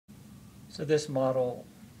So this model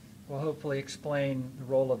will hopefully explain the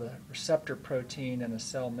role of a receptor protein in a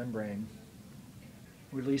cell membrane,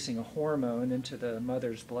 releasing a hormone into the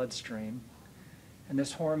mother's bloodstream. And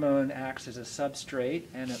this hormone acts as a substrate,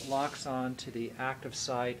 and it locks on to the active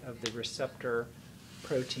site of the receptor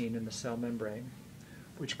protein in the cell membrane,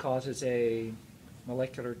 which causes a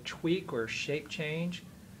molecular tweak or shape change,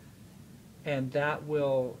 and that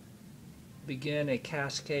will begin a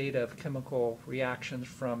cascade of chemical reactions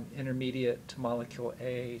from intermediate to molecule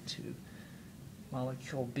A to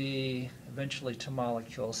molecule B, eventually to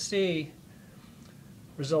molecule C,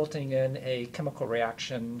 resulting in a chemical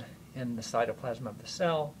reaction in the cytoplasm of the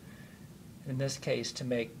cell, in this case to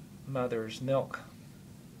make mother's milk.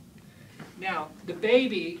 Now, the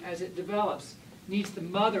baby, as it develops, needs the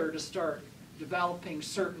mother to start developing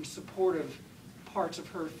certain supportive parts of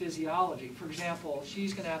her physiology. For example,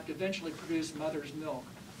 she's going to have to eventually produce mother's milk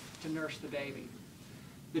to nurse the baby.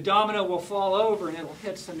 The domino will fall over and it'll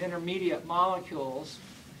hit some intermediate molecules,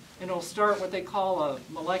 and it'll start what they call a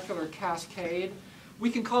molecular cascade. We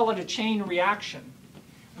can call it a chain reaction.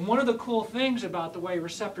 And one of the cool things about the way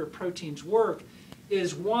receptor proteins work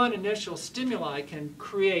is one initial stimuli can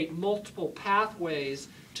create multiple pathways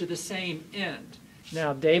to the same end.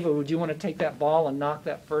 Now, David, would you want to take that ball and knock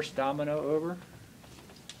that first domino over?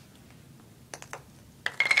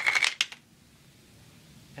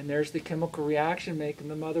 And there's the chemical reaction making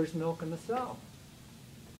the mother's milk in the cell.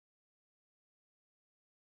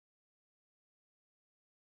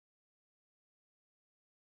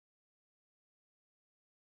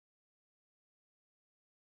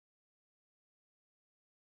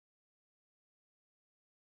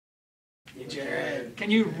 Hey, Jared. Can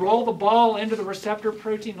you roll the ball into the receptor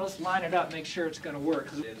protein? Let's line it up, make sure it's going to work.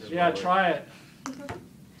 Yeah, try it.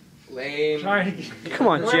 Lame. Try it again. Come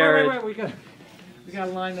on, Jared. Wait. We got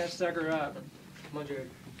to line that sucker up. Come on, Jared.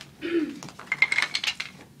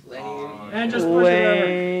 Lame. And just push it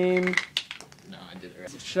Lame. No, I did it right.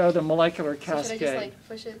 over. Show the molecular So should I cascade. just like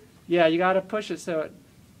push it? Yeah, you got to push it so it,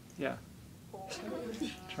 yeah.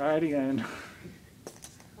 Try it again.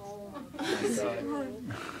 Oh. Oh my God.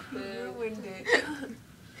 Ruined it.